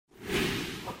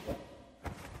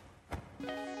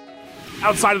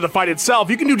Outside of the fight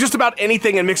itself, you can do just about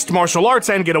anything in mixed martial arts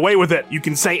and get away with it. You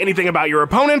can say anything about your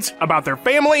opponent, about their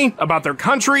family, about their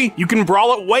country. You can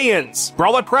brawl at weigh-ins,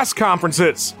 brawl at press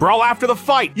conferences, brawl after the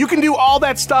fight. You can do all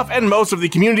that stuff and most of the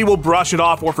community will brush it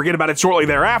off or forget about it shortly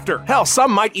thereafter. Hell,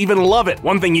 some might even love it.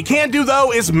 One thing you can't do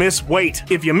though is miss weight.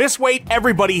 If you miss weight,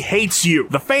 everybody hates you.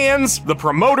 The fans, the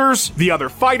promoters, the other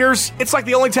fighters. It's like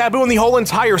the only taboo in the whole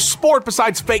entire sport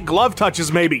besides fake glove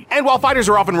touches maybe. And while fighters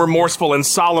are often remorseful and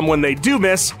solemn when they do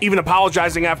miss, even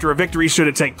apologizing after a victory should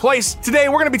it take place, today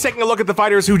we're going to be taking a look at the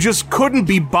fighters who just couldn't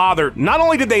be bothered. Not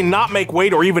only did they not make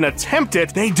weight or even attempt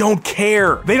it, they don't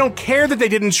care. They don't care that they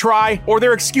didn't try, or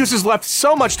their excuses left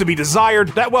so much to be desired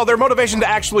that, well, their motivation to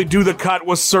actually do the cut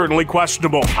was certainly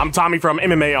questionable. I'm Tommy from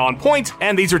MMA On Point,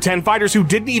 and these are 10 fighters who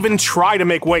didn't even try to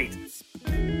make weight.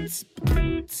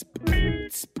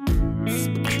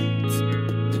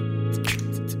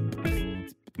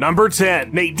 Number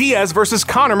 10, Nate Diaz versus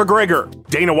Conor McGregor.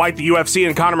 Dana White, the UFC,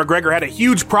 and Conor McGregor had a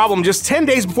huge problem just 10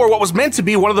 days before what was meant to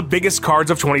be one of the biggest cards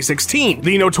of 2016.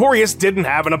 The Notorious didn't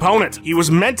have an opponent. He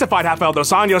was meant to fight Rafael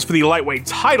dos Anjos for the lightweight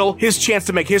title, his chance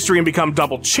to make history and become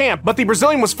double champ, but the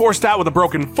Brazilian was forced out with a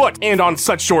broken foot, and on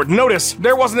such short notice,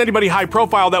 there wasn't anybody high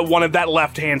profile that wanted that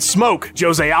left-hand smoke.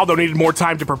 Jose Aldo needed more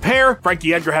time to prepare,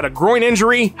 Frankie Edgar had a groin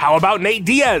injury. How about Nate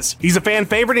Diaz? He's a fan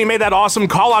favorite and he made that awesome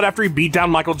call-out after he beat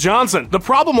down Michael Johnson. The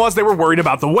problem was they were worried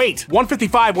about the weight.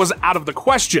 155 was out of the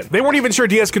question. They weren't even sure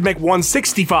Diaz could make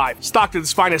 165.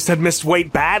 Stockton's finest had missed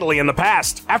weight badly in the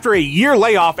past. After a year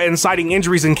layoff and citing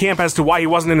injuries in camp as to why he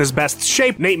wasn't in his best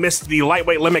shape, Nate missed the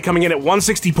lightweight limit coming in at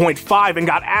 160.5 and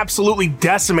got absolutely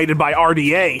decimated by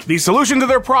RDA. The solution to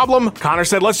their problem? Conor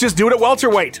said, let's just do it at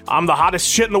welterweight. I'm the hottest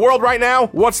shit in the world right now.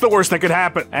 What's the worst that could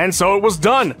happen? And so it was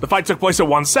done. The fight took place at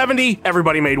 170,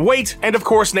 everybody made weight, and of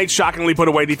course Nate shockingly put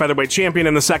away the featherweight champion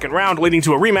in the second round, leading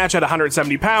to a rematch at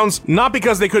 170 pounds, not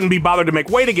because they couldn't be bothered to make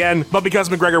weight again, but because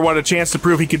McGregor wanted a chance to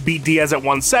prove he could beat Diaz at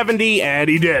 170, and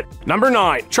he did. Number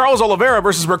 9, Charles Oliveira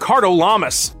versus Ricardo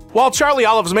Lamas. While Charlie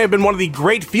Olives may have been one of the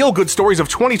great feel-good stories of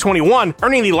 2021,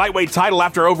 earning the lightweight title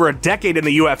after over a decade in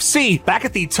the UFC, back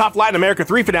at the Tough Latin America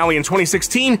 3 finale in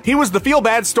 2016, he was the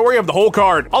feel-bad story of the whole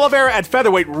card. Oliveira at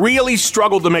featherweight really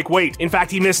struggled to make weight. In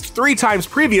fact, he missed 3 times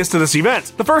previous to this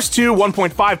event. The first 2,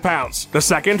 1.5 pounds. The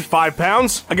second, 5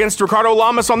 pounds. Against Ricardo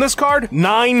Lamas on this card,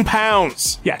 9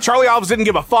 pounds. Yeah, Charlie Olives didn't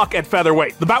give a fuck at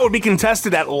featherweight. The bout would be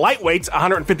contested at lightweight,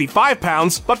 155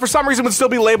 pounds, but for some reason would still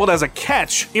be labeled as a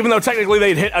catch, even though technically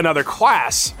they'd hit another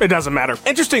class. It doesn't matter.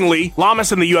 Interestingly,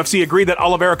 Lamas and the UFC agreed that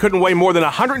Oliveira couldn't weigh more than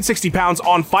 160 pounds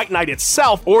on fight night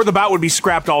itself, or the bout would be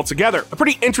scrapped altogether. A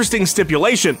pretty interesting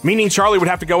stipulation, meaning Charlie would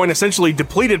have to go in essentially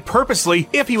depleted purposely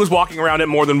if he was walking around at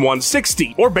more than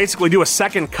 160, or basically do a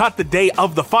second cut the day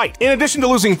of the fight. In addition to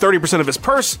losing 30% of his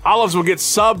purse, Olives would get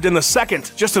subbed in the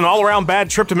second. Just an all-around bad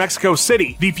trip to Mexico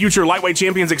City. The future lightweight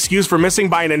champion's excuse for missing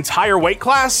by an entire weight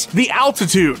class? The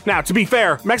altitude. Now, to be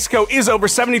fair, Mexico is over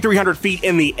 7,300 feet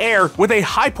in the air, with a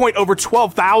high point over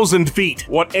 12,000 feet.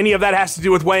 What any of that has to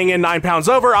do with weighing in 9 pounds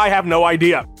over, I have no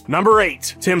idea. Number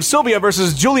 8, Tim Sylvia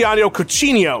versus Giuliano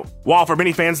Coutinho. While for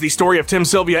many fans the story of Tim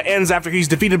Sylvia ends after he's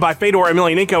defeated by Fedor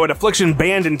Emelianenko at Affliction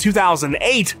banned in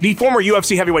 2008, the former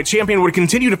UFC heavyweight champion would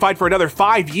continue to fight for another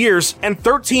 5 years and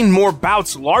 13 more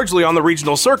bouts largely on the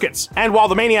regional circuits. And while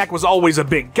the Maniac was always a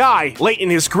big guy, late in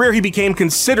his career he became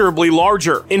considerably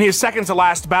larger. In his second to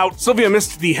last bout, Sylvia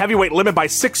missed the heavyweight limit by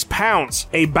 6 pounds,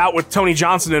 a bout with Tony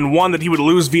Johnson and one that he would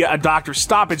lose via a doctor's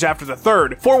stoppage after the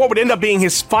third. For what would end up being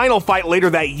his final fight later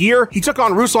that year, he took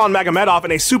on Ruslan Magomedov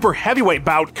in a super heavyweight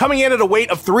bout, coming in at a weight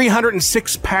of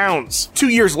 306 pounds. 2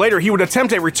 years later, he would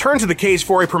attempt a return to the cage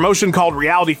for a promotion called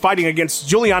Reality Fighting against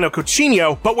Giuliano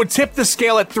Coutinho, but would tip the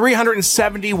scale at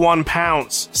 371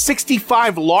 pounds,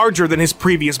 65 larger than his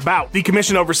previous bout. The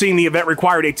commission overseeing the event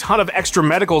required a ton of extra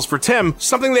medicals for Tim,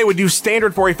 something they would do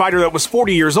standard for a fighter that was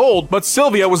 40 years old, but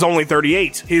Sylvia was only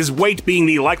 38, his weight being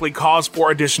the likely cause for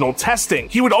additional testing.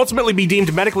 He would ultimately be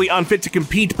deemed medically unfit to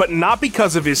compete, but not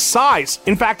because of his size.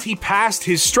 In fact, he passed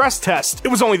his stress test. It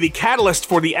was only the catalyst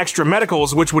for the extra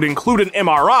medicals, which would include an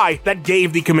MRI, that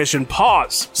gave the commission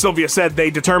pause. Sylvia said they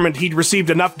determined he'd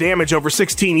received enough damage over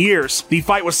 16 years. The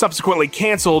fight was subsequently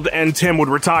canceled and Tim would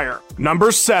retire.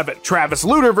 Number 7, Travis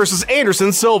Lutter versus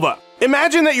Anderson Silva.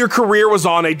 Imagine that your career was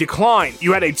on a decline.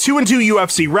 You had a 2-2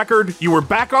 UFC record, you were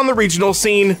back on the regional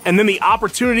scene, and then the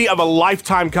opportunity of a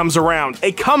lifetime comes around.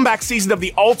 A comeback season of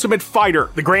The Ultimate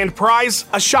Fighter. The grand prize?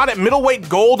 A shot at middleweight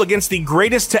gold against the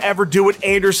greatest to ever do it,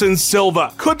 Anderson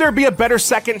Silva. Could there be a better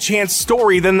second chance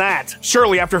story than that?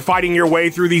 Surely after fighting your way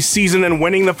through the season and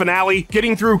winning the finale,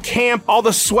 getting through camp, all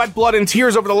the sweat, blood, and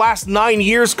tears over the last 9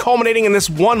 years culminating in this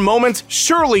one moment,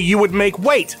 surely you would make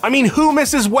weight. I mean, who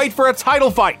misses weight for a title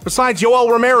fight besides Yoel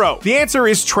Romero? The answer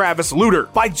is Travis Lutter,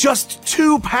 by just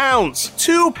 2 pounds.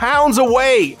 2 pounds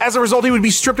away. As a result, he would be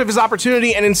stripped of his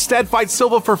opportunity and instead fight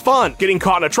Silva for fun, getting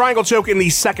caught in a triangle choke in the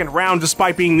second round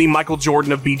despite being the Michael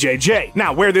Jordan of BJJ.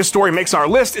 Now, where this story makes our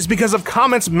list is because of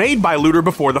comments made by Lutter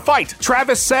before the fight.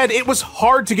 Travis said it was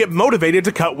hard to get motivated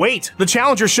to cut weight. The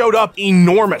challenger showed up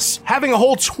enormous, having a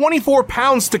whole 24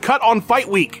 pounds to cut on fight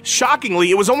week.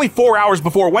 Shockingly, it was only 4 hours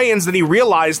before weigh-ins that he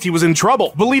realized he was in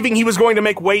trouble, believing he was going to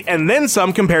make weight and then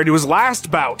some compared to his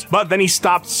last bout. But then he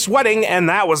stopped sweating, and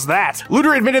that was that.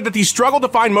 Lutter admitted that the struggle to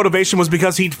find motivation was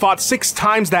because he'd fought 6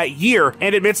 times that year,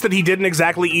 and admits that he didn't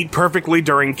exactly eat perfectly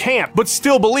during camp, but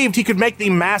still believed he could make the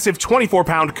massive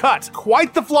 24-pound cut.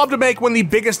 Quite the flub to make when the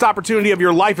biggest opportunity of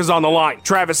your life is on the line.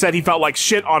 Travis said he felt like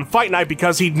shit on fight night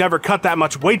because he'd never cut that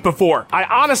much weight before. I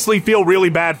honestly feel really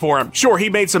bad for him. Sure, he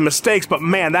made some mistakes, but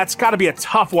man, that's gotta be a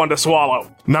tough one to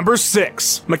swallow. Number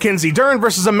 6. Mackenzie Dern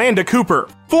versus Amanda Cooper.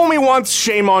 Fool me once,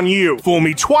 shame on you. Fool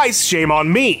me twice, shame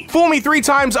on me. Fool me 3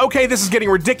 times, okay, this is getting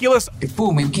ridiculous. You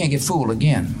fool me, we can't get fooled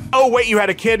again. Oh wait, you had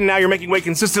a kid and now you're making weight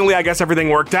consistently, I guess everything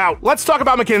worked out. Let's talk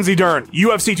about Mackenzie Dern.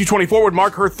 UFC 224 would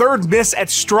mark her 3rd miss at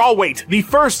strawweight, the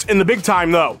first in the big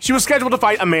time though. She was scheduled to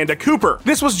fight Amanda Cooper.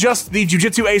 This was just the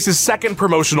Jiu-Jitsu Ace's 2nd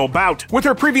promotional bout. With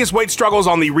her previous weight struggles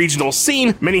on the regional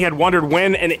scene, many had wondered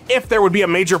when and if there would be a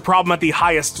major problem at the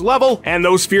highest level, and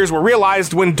those fears were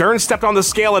realized when Dern stepped on the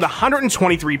scale at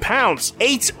 123 pounds,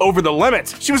 8 over the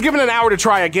limit. She was given an hour to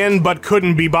try again, but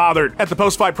couldn't be bothered. At the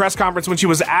post-fight press conference when she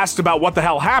was asked about what the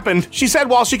hell happened, she said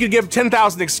while she could give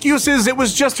 10,000 excuses, it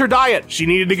was just her diet. She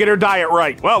needed to get her diet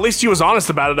right. Well, at least she was honest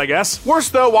about it, I guess. Worse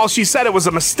though, while she said it was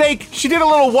a mistake, she did a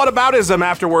little whataboutism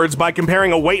afterwards by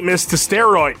comparing a weight miss to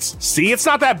steroids. See, it's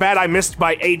not that bad I missed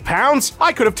by 8 pounds.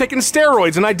 I could have taken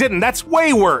steroids and I didn't. That's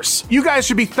way worse. You guys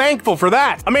should be thankful for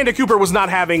that. Amanda Cooper was not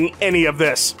having any of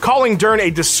this, calling Dern a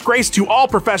disgrace to all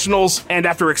professionals, and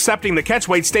after accepting the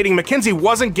catchweight, stating Mackenzie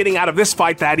wasn't getting out of this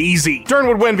fight that easy. Dern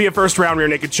would win via first round rear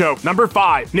naked choke. Number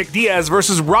 5. Nick Diaz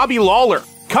versus Robbie Lawler.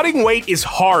 Cutting weight is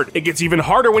hard. It gets even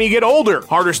harder when you get older.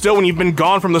 Harder still when you've been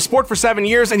gone from the sport for 7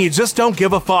 years and you just don't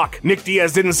give a fuck. Nick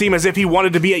Diaz didn't seem as if he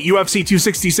wanted to be at UFC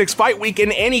 266 fight week in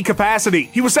any capacity.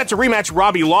 He was set to rematch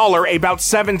Robbie Lawler about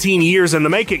 17 years in the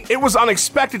making. It was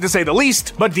unexpected to say the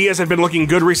least, but Diaz had been looking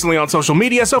good recently on social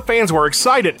media, so fans were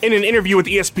excited. In an interview with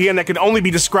ESPN that could only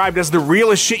be described as the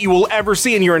realest shit you will ever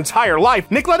see in your entire life,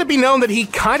 Nick let it be known that he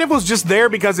kind of was just there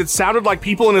because it sounded like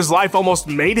people in his life almost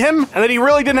made him, and that he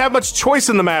really didn't have much choice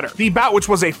in the matter. The bout, which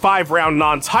was a 5-round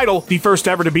non-title, the first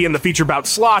ever to be in the feature bout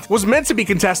slot, was meant to be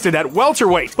contested at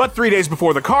welterweight, but 3 days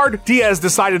before the card, Diaz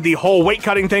decided the whole weight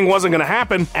cutting thing wasn't going to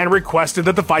happen and requested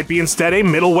that the fight be instead a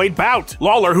middleweight bout.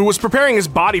 Lawler, who was preparing his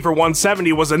body for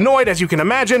 170, was annoyed, as you can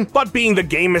imagine, but being the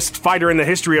gamest fighter in the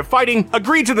history of fighting,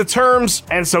 agreed to the terms,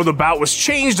 and so the bout was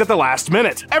changed at the last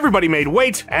minute. Everybody made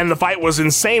weight, and the fight was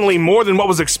insanely more than what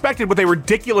was expected, with a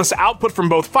ridiculous output from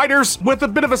both fighters, with a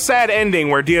bit of a sad ending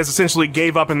where Diaz essentially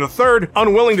gave up in the third,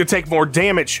 unwilling to take more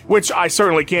damage, which I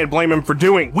certainly can't blame him for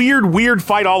doing. Weird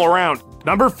fight all around.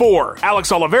 Number 4.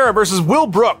 Alex Oliveira versus Will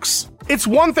Brooks. It's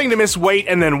one thing to miss weight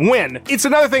and then win. It's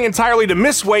another thing entirely to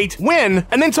miss weight, win,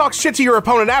 and then talk shit to your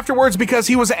opponent afterwards because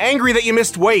he was angry that you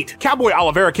missed weight. Cowboy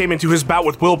Oliveira came into his bout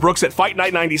with Will Brooks at Fight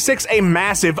Night 96 a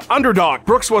massive underdog.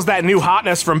 Brooks was that new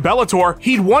hotness from Bellator.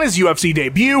 He'd won his UFC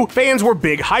debut. Fans were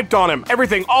big hyped on him.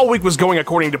 Everything all week was going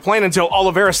according to plan until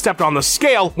Oliveira stepped on the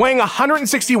scale, weighing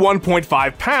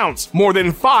 161.5 pounds, more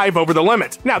than 5 over the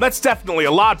limit. Now, that's definitely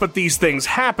a lot, but these things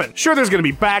happen. Sure, there's going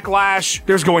to be backlash,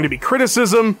 there's going to be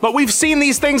criticism, but we've seen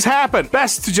these things happen.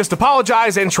 Best to just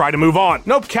apologize and try to move on.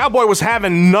 Nope, Cowboy was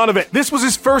having none of it. This was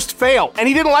his first fail, and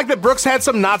he didn't like that Brooks had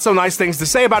some not so nice things to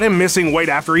say about him missing weight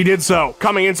after he did so.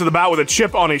 Coming into the bout with a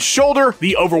chip on his shoulder,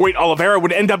 the overweight Oliveira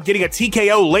would end up getting a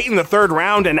TKO late in the third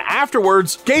round, and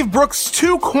afterwards gave Brooks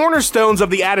 2 cornerstones of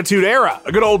the Attitude Era,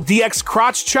 a good old DX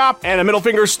crotch chop and a middle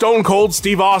finger Stone Cold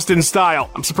Steve Austin style.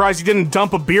 I'm surprised he didn't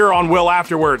dump a beer on Will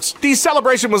afterwards. The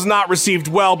celebration was not received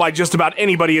well by just about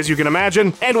anybody, as you can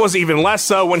imagine, and was even less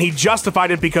so when he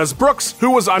justified it because Brooks, who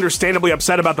was understandably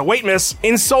upset about the weight miss,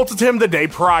 insulted him the day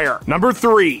prior. Number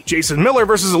 3. Jason Miller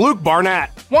versus Luke Barnett.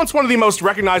 Once one of the most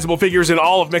recognizable figures in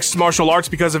all of mixed martial arts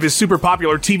because of his super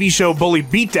popular TV show Bully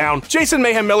Beatdown, Jason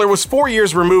Mayhem Miller was 4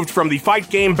 years removed from the fight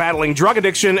game, battling drug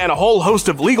addiction and a whole host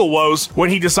of legal woes when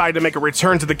he decided to make a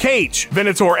return to the cage.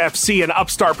 Venator FC, an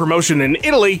upstart promotion in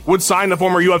Italy, would sign the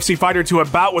former UFC fighter to a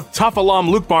bout with tough alum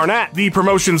Luke Barnett, the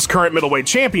promotion's current middleweight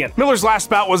champion. Miller's last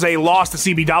bout was a loss to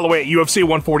CB Dalloway at UFC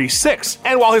 146,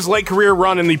 and while his late career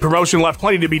run in the promotion left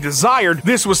plenty to be desired,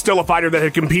 this was still a fighter that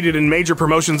had competed in major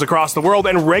promotions across the world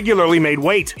and regularly made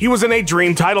weight. He was in a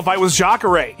dream title fight with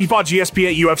Jacare. He fought GSP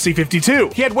at UFC 52.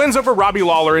 He had wins over Robbie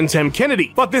Lawler and Tim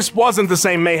Kennedy, but this wasn't the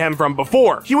same Mayhem from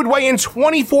before. He would weigh in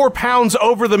 24 pounds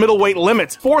over the middleweight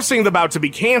limit, forcing the bout to be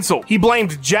canceled. He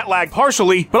blamed jet lag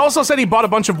partially, but also said he bought a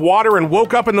bunch of water and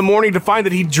woke up in the morning to find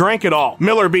that he drank it all.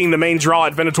 Miller being the main draw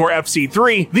at Venator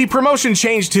FC3, the promotion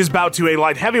changed his bout to a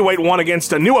light heavyweight one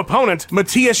against a new opponent,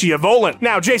 Matthias Yvolin.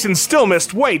 Now, Jason still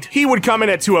missed weight. He would come in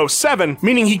at 207,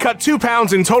 meaning he cut 2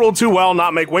 pounds in total to, well,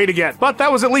 not make weight again. But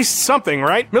that was at least something,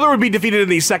 right? Miller would be defeated in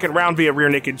the second round via rear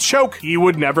naked choke. He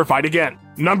would never fight again.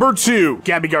 Number 2,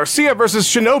 Gabby Garcia versus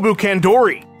Shinobu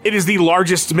Kandori. It is the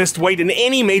largest missed weight in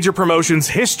any major promotion's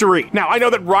history. Now, I know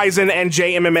that Rizin and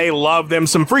JMMA love them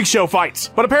some freak show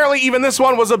fights, but apparently even this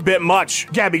one was a bit much.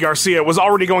 Gabby Garcia was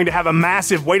already going to have a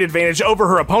massive weight advantage over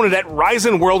her opponent at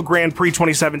Rizin World Grand Prix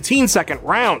 2017 second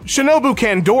round. Shinobu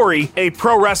Kandori, a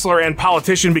pro wrestler and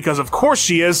politician because of course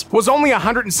she is, was only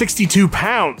 162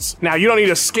 pounds. Now, you don't need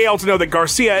a scale to know that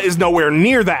Garcia is nowhere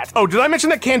near that. Oh, did I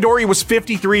mention that Kandori was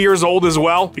 53 years old as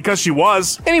well? Because she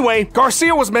was. Anyway,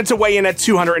 Garcia was meant to weigh in at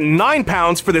 209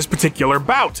 pounds for this particular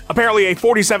bout. Apparently a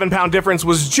 47-pound difference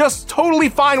was just totally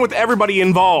fine with everybody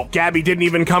involved. Gabby didn't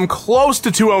even come close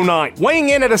to 209, weighing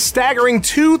in at a staggering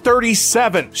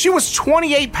 237. She was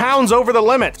 28 pounds over the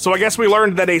limit, so I guess we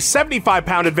learned that a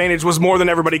 75-pound advantage was more than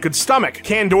everybody could stomach.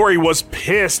 Kandori was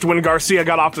pissed when Garcia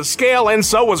got off the scale, and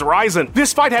so was Rizin.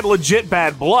 This fight had legit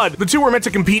bad blood. The two were meant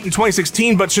to compete in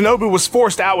 2016, but Shinobu was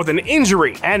forced out with an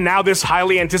injury, and now this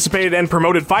highly anticipated and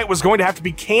promoted fight was going to have to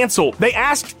be canceled. They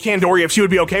asked Kandori if she would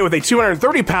be okay with a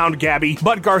 230-pound Gabby,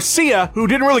 but Garcia, who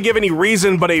didn't really give any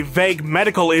reason but a vague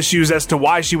medical issues as to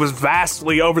why she was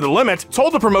vastly over the limit,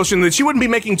 told the promotion that she wouldn't be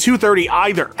making 230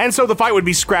 either, and so the fight would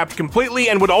be scrapped completely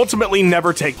and would ultimately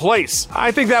never take place.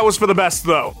 I think that was for the best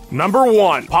though. Number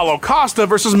 1, Paulo Costa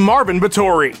versus Marvin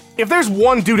Vettori. If there's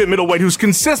one dude at middleweight who's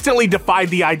consistently defied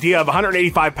the idea of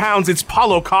 185 pounds, it's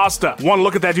Paulo Costa. One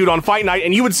look at that dude on Fight Night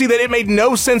and you would see that it made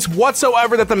no sense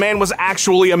whatsoever that the man was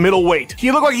actually a middleweight. He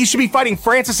looked like he should be fighting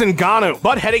Francis Ngannou,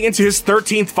 but heading into his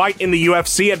 13th fight in the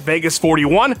UFC at Vegas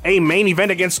 41, a main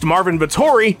event against Marvin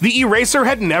Vettori, the Eraser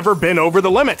had never been over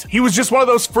the limit. He was just one of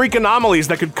those freak anomalies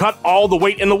that could cut all the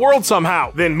weight in the world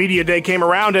somehow. Then Media Day came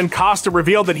around and Costa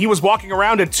revealed that he was walking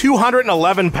around at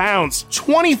 211 pounds,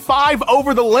 25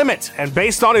 over the limit, and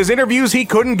based on his interviews, he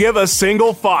couldn't give a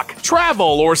single fuck.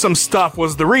 Travel or some stuff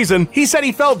was the reason. He said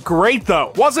he felt great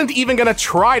though, wasn't even gonna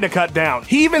try to cut down.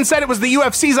 He even said it was the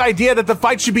UFC's idea that the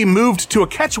fight should be moved to a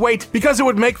catchweight because it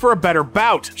would make for a better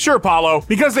bout. Sure, Paulo,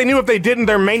 because they knew if they didn't,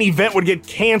 their main event would get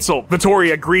canceled.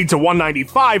 Vettori agreed to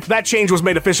 195. That change was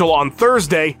made official on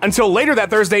Thursday. Until later that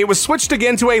Thursday, it was switched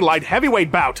again to a light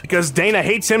heavyweight bout because Dana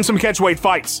hates him some catchweight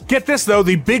fights. Get this though,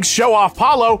 the big show-off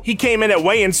Paulo, he came in at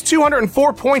weigh-ins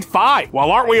 204.5.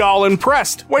 Well, aren't we all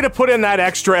impressed? Way to put in that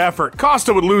extra effort.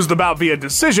 Costa would lose the bout via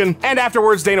decision, and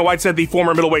afterwards Dana White said the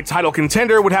former middleweight title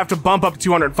contender would have to bump up to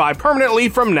 205 permanently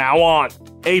from now on.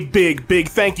 A big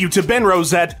thank you to Ben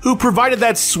Rosette, who provided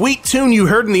that sweet tune you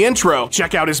heard in the intro.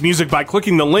 Check out his music by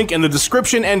clicking the link in the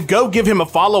description and go give him a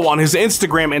follow on his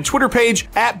Instagram and Twitter page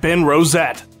at Ben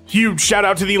Rosette. Huge shout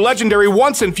out to the legendary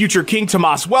once and future King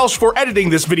Tomas Welsh for editing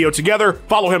this video together.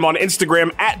 Follow him on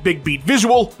Instagram at Big Beat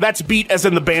Visual. That's beat as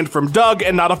in the band from Doug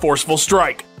and not a forceful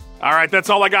strike. Alright, that's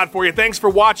all I got for you. Thanks for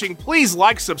watching. Please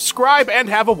like, subscribe, and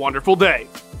have a wonderful day.